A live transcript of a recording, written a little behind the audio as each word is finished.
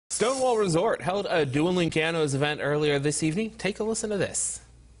Stonewall Resort held a dueling pianos event earlier this evening. Take a listen to this.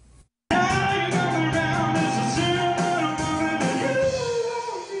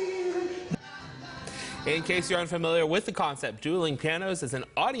 In case you're unfamiliar with the concept, dueling pianos is an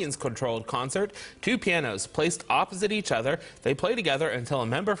audience-controlled concert. Two pianos placed opposite each other. They play together until a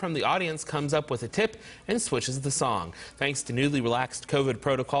member from the audience comes up with a tip and switches the song. Thanks to newly relaxed COVID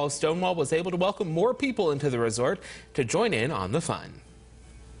protocols, Stonewall was able to welcome more people into the resort to join in on the fun.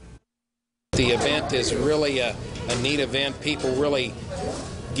 The event is really a neat event. People really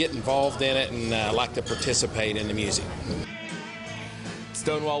get involved in it and like to participate in the music.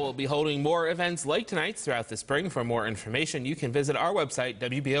 Stonewall will be holding more events like tonight's throughout the spring. For more information, you can visit our website,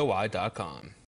 WBOY.com.